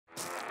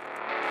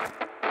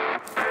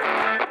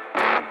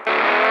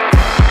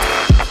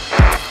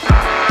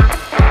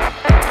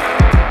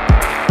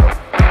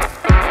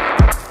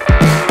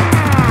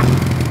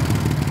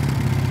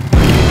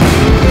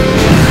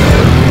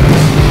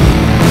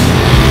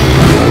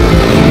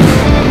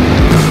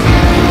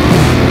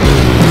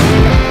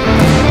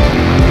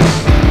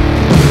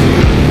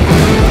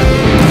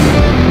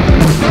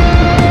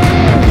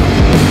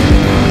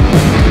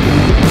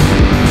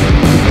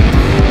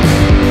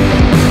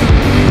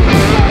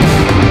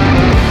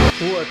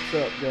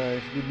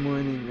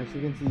As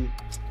you can see,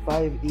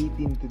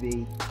 5:18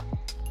 today.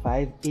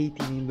 5:18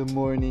 in the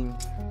morning.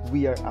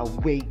 We are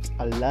awake,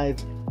 alive,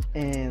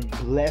 and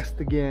blessed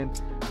again.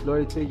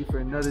 Lord, thank you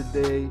for another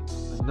day,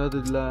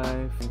 another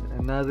life,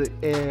 another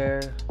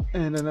air,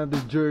 and another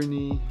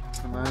journey.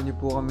 Samahan niyo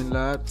po kami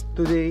lahat.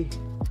 Today,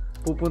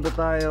 pupunta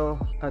tayo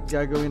at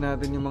gagawin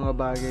natin yung mga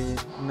bagay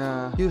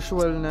na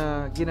usual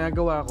na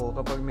ginagawa ko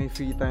kapag may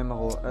free time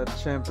ako. At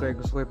syempre,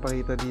 gusto ko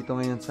ipakita dito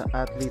ngayon sa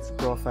athlete's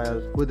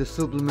profile with the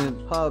supplement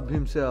hub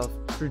himself,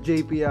 Sir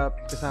JP App.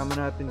 Kasama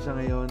natin siya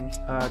ngayon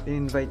at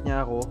in-invite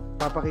niya ako.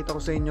 Papakita ko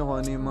sa inyo kung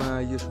ano yung mga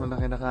usual na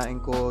kinakain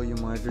ko, yung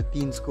mga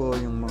routines ko,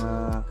 yung mga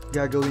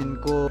gagawin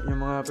ko,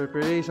 yung mga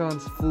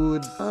preparations,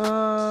 food.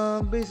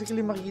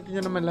 Basically, makikita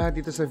nyo naman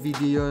lahat dito sa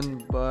video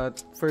yun.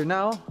 But for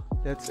now,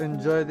 let's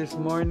enjoy this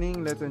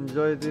morning. Let's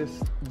enjoy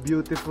this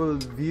beautiful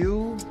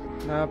view.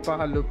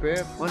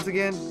 Napakalupit. Once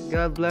again,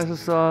 God bless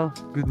us all.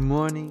 Good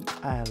morning.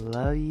 I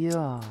love you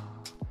all.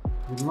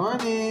 Good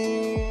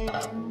morning!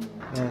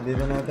 Yan,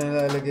 dito natin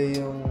ilalagay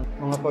yung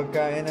mga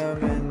pagkain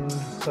namin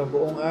sa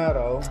buong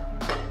araw.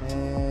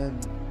 And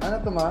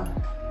ano to ma?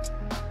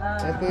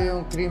 Ito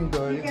yung cream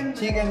dory.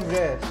 Chicken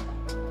breast.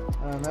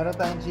 Meron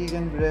tayong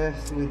chicken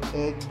breast with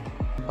egg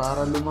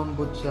para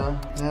lumambot siya.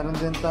 Meron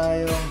din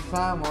tayong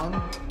salmon.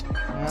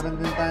 Meron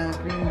din tayong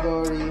cream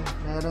dory.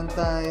 Meron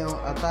tayong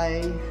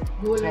atay.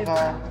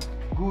 Saka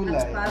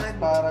gulay.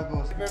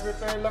 Asparagus.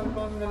 Prepare lang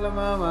to nila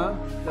mama.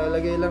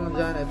 Lalagay lang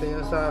dyan. Ito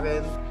yung sa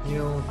akin.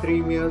 Yung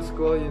 3 meals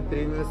ko. Yung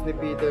 3 meals ni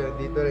Peter.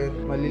 Dito rin.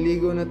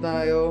 Maliligo na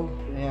tayo.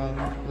 Ayan.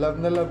 Love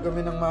na love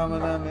kami ng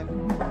mama namin.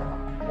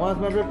 Once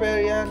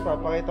ma-prepare yan,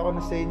 papakita ko na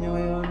sa inyo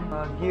ngayon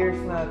mga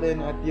gears natin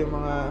at yung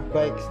mga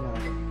bikes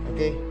natin.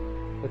 Okay?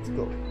 Let's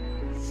go.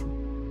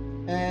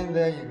 And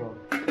there you go.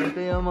 Ito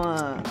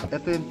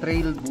yung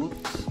trail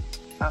boots.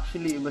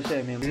 Actually, iba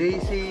siya. May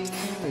racing,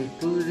 may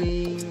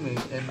touring, may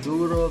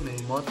enduro, may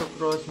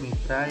motocross, may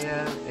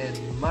trial, and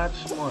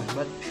much more.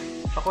 But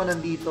ako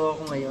nandito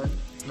ako ngayon,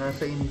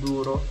 nasa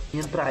enduro.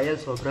 Yung trial,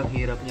 sobrang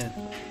hirap niyan.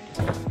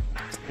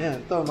 Yan,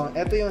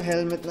 ito yung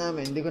helmet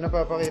namin. Hindi ko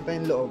napapakita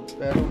yung loob,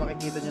 pero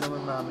makikita nyo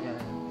naman mamaya.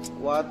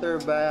 Water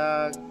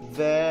bag,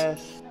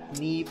 vest,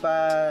 knee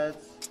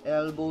pads,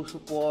 elbow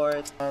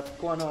support, at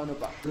kung ano-ano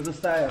pa. Lutos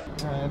tayo.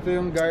 Ito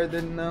yung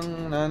garden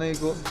ng nanay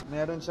ko.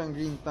 Meron siyang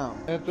green thumb.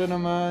 Ito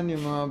naman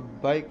yung mga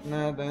bike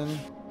natin.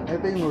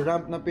 Ito yung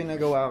ramp na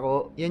pinagawa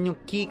ko. Yan yung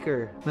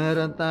kicker.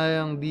 Meron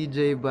tayong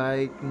DJ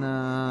bike na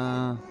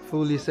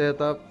fully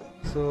set up.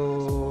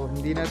 So,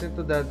 hindi natin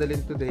to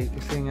dadalhin today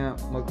kasi nga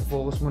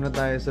mag-focus muna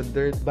tayo sa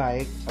dirt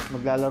bike at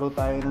maglalaro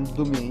tayo ng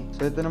dumi.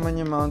 So, ito naman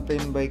yung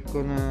mountain bike ko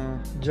na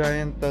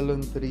Giant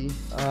Talon 3.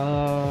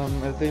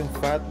 Ito yung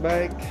fat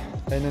bike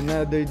and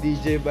another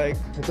DJ bike.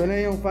 Ito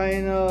na yung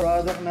final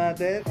product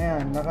natin.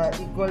 Ayan,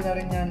 naka-equal na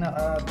rin yan,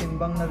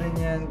 naka-timbang na rin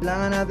yan.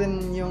 Kailangan natin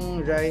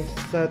yung rice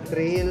sa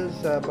trail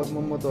sa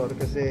pagmumotor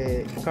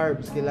kasi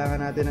carbs,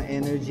 kailangan natin ng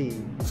energy.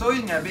 So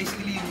yun nga,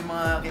 basically yun yung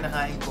mga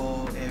kinakain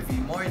ko every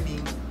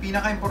morning.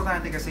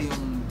 Pinaka-importante kasi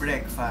yung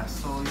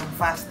breakfast. So yung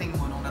fasting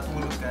mo nung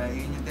natulog ka,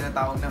 yun yung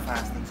tinatawag na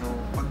fasting. So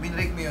pag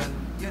binrake mo yun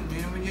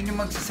yung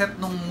magsiset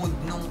nung mood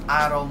nung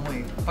araw mo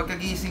eh.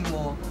 Pagkagising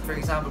mo, for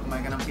example,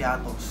 kumain ka ng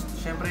piatos,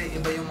 syempre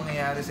iba yung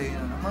mangyayari sa iyo.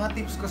 Mga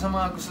tips ko sa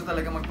mga gusto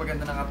talaga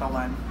magpaganda ng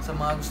katawan, sa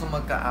mga gusto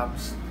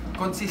magka-abs,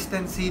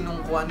 consistency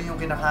nung kung ano yung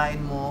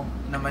kinakain mo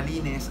na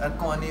malinis at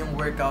kung ano yung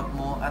workout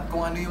mo at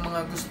kung ano yung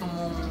mga gusto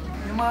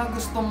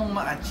mong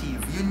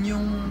ma-achieve. Yun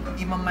yung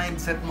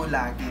ima-mindset mo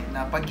lagi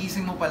na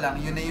pagising mo pa lang,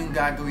 yun na yung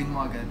gagawin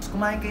mo agad.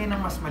 Kumain kayo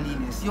ng mas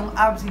malinis. Yung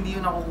abs hindi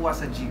yun nakukuha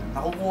sa gym.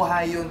 Nakukuha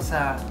yun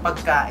sa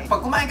pagkain.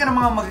 Pag kumain ka ng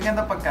mga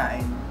magagandang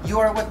pagkain,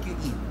 you are what you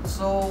eat.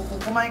 So,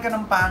 kung kumain ka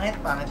ng pangit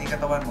yung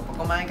katawan mo. Pag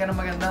kumain ka ng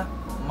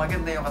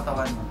maganda yung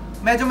katawan mo.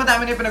 Medyo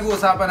madami na yung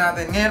pinag-uusapan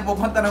natin. Ngayon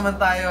pupunta naman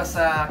tayo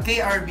sa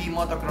KRB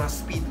Motocross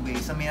Speedway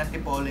sa may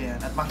Antipolo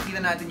yan. At makikita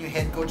natin yung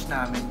head coach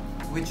namin,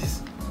 which is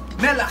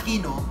Mel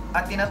Aquino.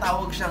 At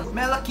tinatawag siyang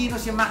Mel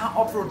Aquino's Yamaha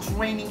Off-Road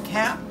Training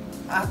Camp.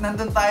 At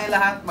nandun tayo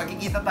lahat.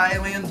 Magkikita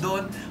tayo ngayon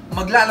doon.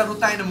 Maglalaro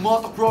tayo ng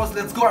motocross.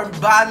 Let's go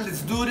everybody!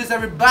 Let's do this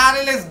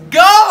everybody! Let's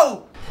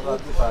go!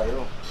 Sarado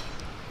tayo.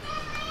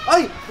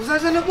 Ay!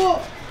 Usasa na po!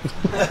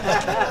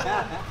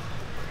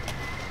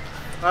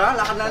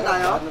 Lakad lang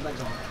tayo?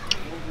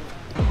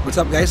 What's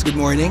up guys? Good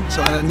morning.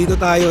 So nandito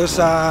tayo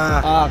sa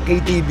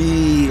KTB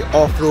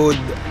Off-Road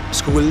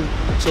School.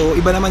 So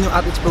iba naman yung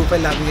athlete's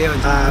profile natin ngayon.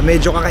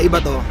 Medyo kakaiba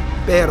to,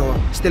 pero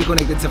still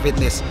connected sa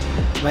fitness.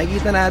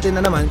 Makikita natin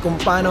na naman kung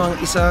paano ang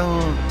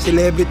isang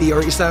celebrity or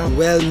isang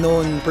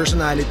well-known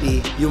personality,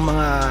 yung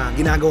mga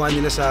ginagawa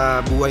nila sa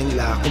buhay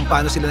nila, kung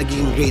paano sila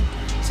naging great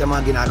sa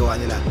mga ginagawa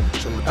nila.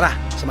 So tara,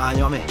 samahan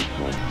nyo kami.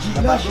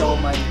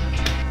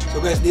 So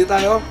guys, dito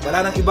tayo,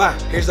 wala nang iba.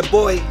 Here's the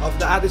boy of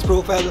the Athlete's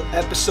Profile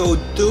Episode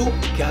 2,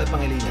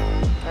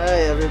 Pangilinan.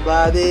 Hi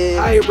everybody!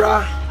 Hi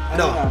bro!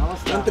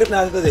 Ang trip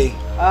natin today?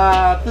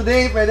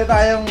 Today, pwede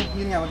tayong,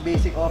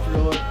 mag-basic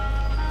off-road.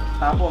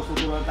 Tapos,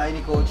 tuturuan tayo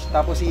ni coach.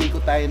 Tapos,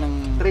 iikot tayo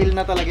ng trail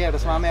na talaga yan.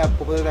 Tapos mamaya,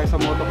 pupunta tayo sa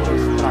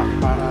motocross track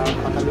para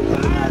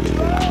patalunan natin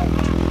sila.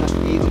 Tapos,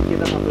 iikot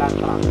kita sa flat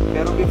track.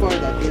 Pero before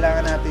that,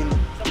 kailangan natin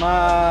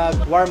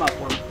mag-warm up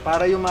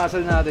para yung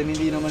muscle natin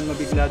hindi naman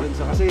mabigla dun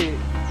sa kasi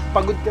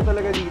pagod ka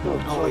talaga dito.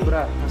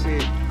 Sobra.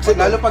 Kasi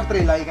lalo pag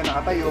trail, lagi ka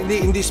nakatayo.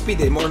 Hindi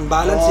speed more on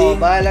balancing.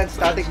 Balance,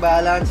 static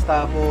balance,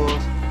 tapos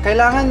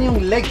kailangan yung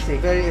legs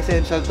very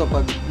essential to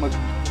pag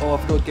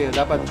mag-off-road kayo.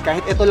 Dapat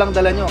kahit ito lang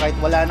dala nyo, kahit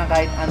wala nang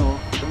kahit ano,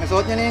 pag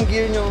nasuot nyo na yung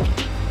gear nyo,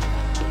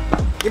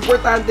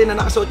 importante na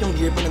nakasuot yung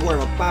gear pag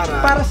nag-warm up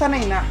para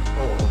sanay na.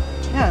 Oo.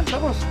 Yan,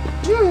 tapos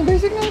yun,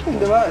 basic natin,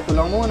 diba? Ito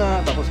lang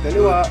muna, tapos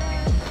kaliwa,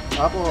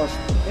 tapos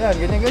yan,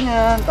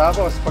 ganyan-ganyan,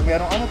 tapos pag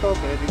merong ano to,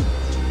 pwede.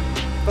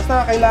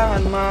 Basta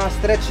kailangan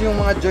ma-stretch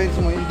yung mga joints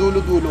mo, yung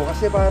dulo-dulo,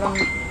 kasi parang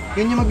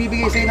yun yung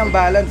magbibigay sa'yo ng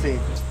balance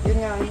Yun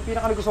nga, yung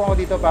pinaka-nagustuhan ko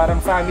dito,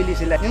 parang family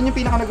sila. Yun yung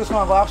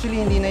pinaka-nagustuhan ko,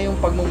 actually hindi na yung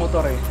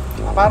pagmumotor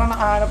Parang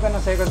nakahanap ka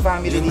ng second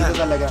family yun dito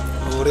na. talaga.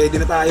 Oh, ready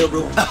na tayo,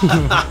 bro.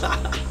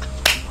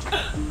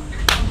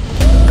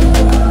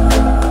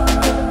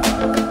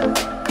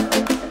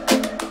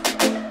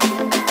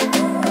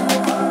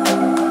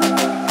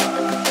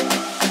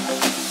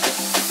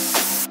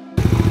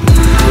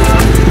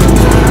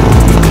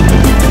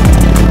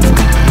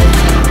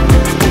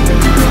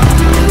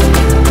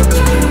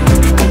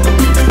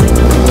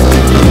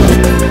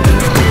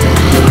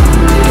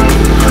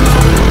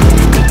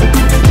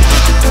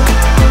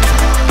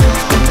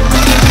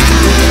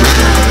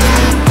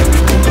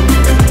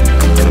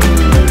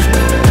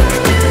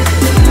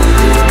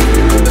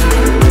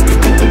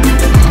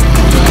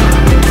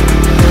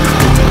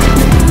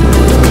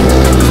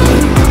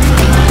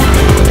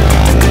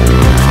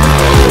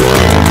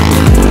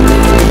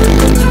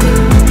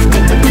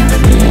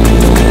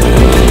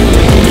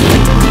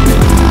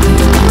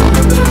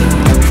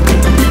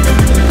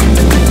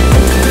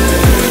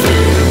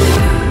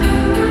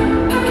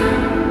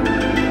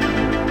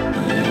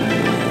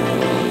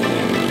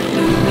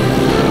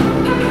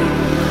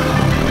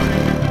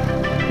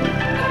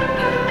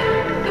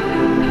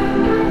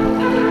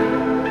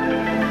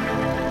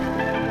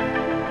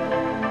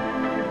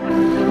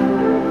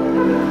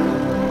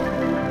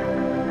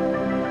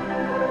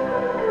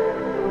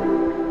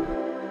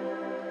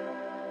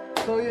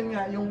 So yun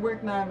nga, yung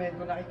work namin,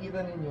 kung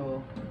nakikita ninyo,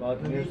 About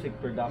music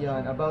production.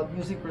 yan, about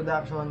music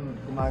production,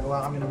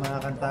 gumagawa kami ng mga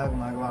kanta,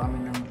 gumagawa kami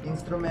ng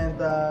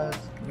instrumentals,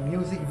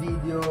 music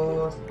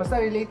videos, basta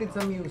related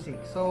sa music.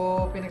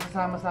 So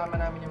pinagsasama-sama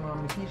namin yung mga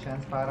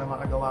musicians para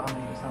makagawa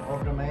kami ng isang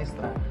obra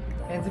maestra.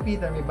 And si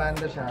Peter, may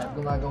banda siya at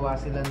gumagawa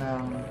sila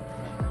ng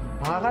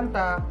mga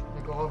kanta,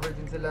 nagko-cover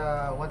din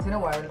sila once in a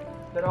while.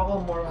 Pero ako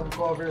more on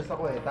covers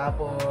ako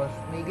Tapos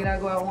may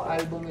ginagawa akong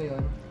album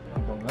ngayon.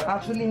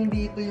 Actually,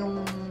 hindi ito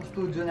yung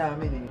studio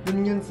namin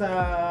Yun sa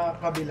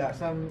kabila,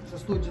 sa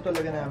studio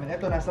talaga namin.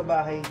 Ito, nasa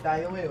bahay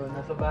tayo ngayon,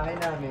 nasa bahay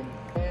namin.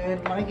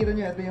 And makikita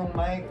nyo, ito yung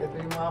mic, ito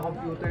yung mga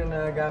computer na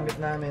gamit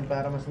namin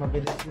para mas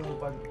mabilis yung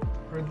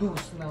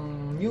pag-produce ng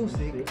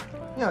music.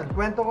 Yun,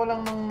 kwento ko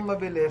lang ng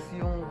mabilis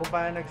yung kung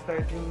paano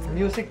nag-start yung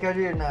music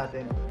career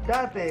natin.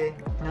 Dati,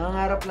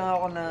 nangangarap lang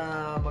ako na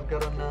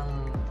magkaroon ng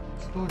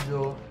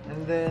studio,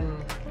 and then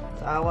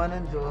sa awa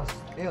ng Diyos,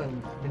 ayun,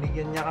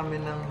 binigyan niya ako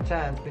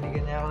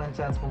ng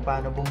chance kung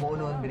paano bumuo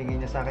nun,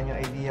 binigyan niya sa akin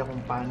yung idea kung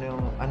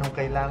paano, anong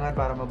kailangan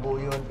para mabuo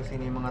yun, kung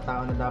sino yung mga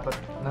tao na dapat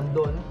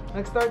nandun.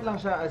 Nag-start lang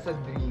siya as a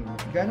dream.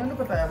 Gano'n na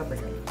ba tayo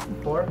katagal?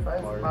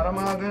 4, 5? Para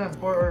mga ganun,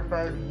 4 or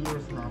 5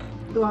 years na.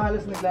 Ito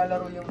halos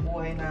naglalaro yung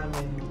buhay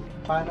namin.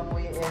 Paano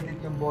mo i-edit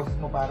yung boses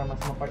mo para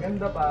mas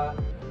mapaganda pa.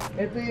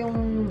 Ito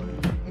yung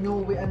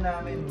inuuwian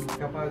namin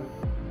kapag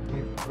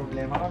may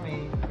problema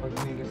kami, pag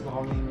may gusto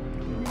kaming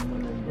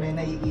may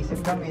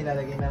naiisip kami,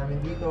 lalagay namin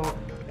dito.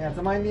 Ayan,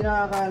 sa mga hindi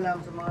nakakaalam,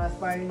 sa mga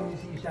aspiring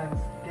musicians,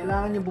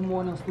 kailangan nyo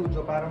bumuo ng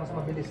studio para mas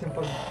mabilis yung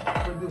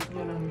pag-produce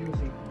nyo ng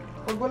music.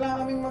 Pag wala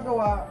kaming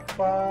magawa,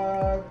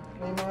 pag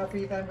may mga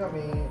free time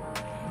kami,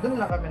 doon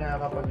lang kami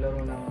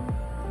nakakapaglaro ng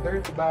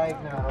dirt bike,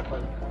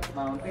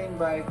 nakakapag-mountain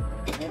bike.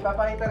 May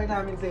papakita rin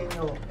namin sa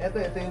inyo.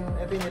 Ito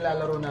yung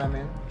nilalaro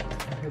namin.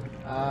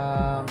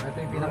 Ito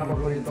yung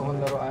pinaka-paborito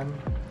kong laruan.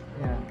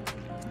 Yan.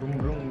 Brum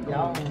brum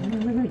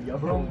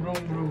Brum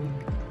brum brum.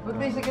 But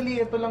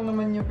basically, ito lang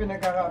naman yung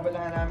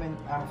pinagkakaabalahan namin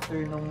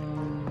after nung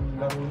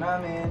laro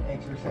namin,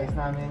 exercise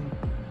namin,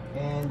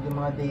 and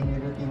yung mga daily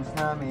routines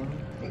namin.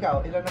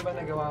 Ikaw, ilan na ba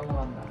nagawa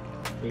mo kanta?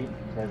 8,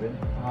 7.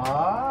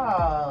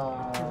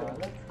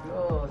 Let's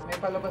go! May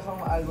palabas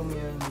akong album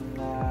yun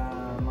na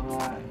mga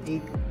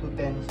 8 to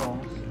 10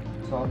 songs.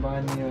 So,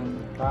 abangan nyo yun.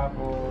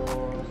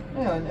 Tapos,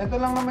 ayun, ito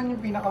lang naman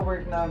yung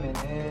pinaka-work namin.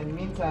 And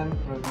minsan,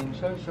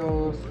 provincial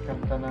shows,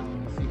 kanta ng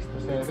 6 to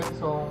 7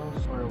 songs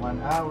for 1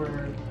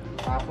 hour.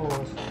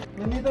 Tapos,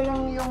 nandito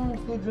lang yung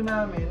studio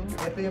namin.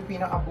 Ito yung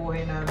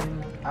pinaka-buhay namin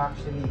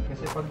actually.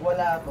 Kasi pag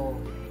wala to,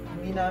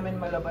 hindi namin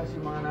malabas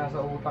yung mga nasa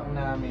utak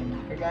namin.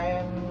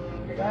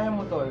 Kagaya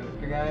mo tol,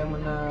 kagaya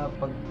mo na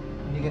pag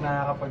hindi ka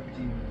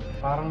nakakapag-gym,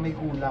 parang may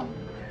kulang.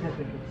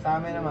 Sa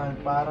amin naman,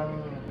 parang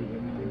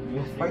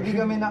pag di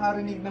kami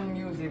nakarinig ng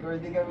music or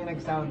di kami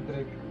nag-sound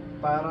trip,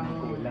 parang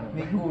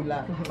may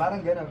kulang.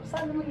 Parang gano'n.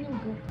 Saan naman yung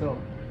go?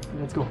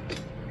 Let's go.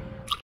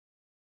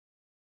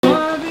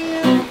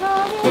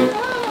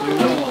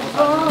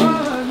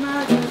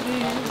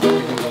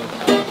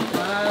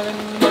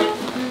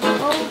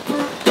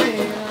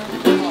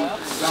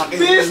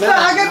 Serious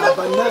na, agad na.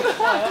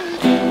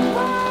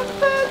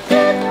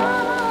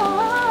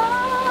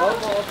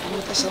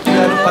 Sa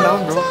pinanong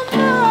panahon, bro.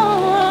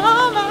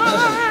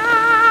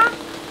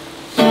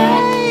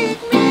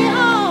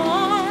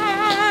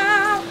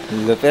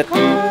 Lupit.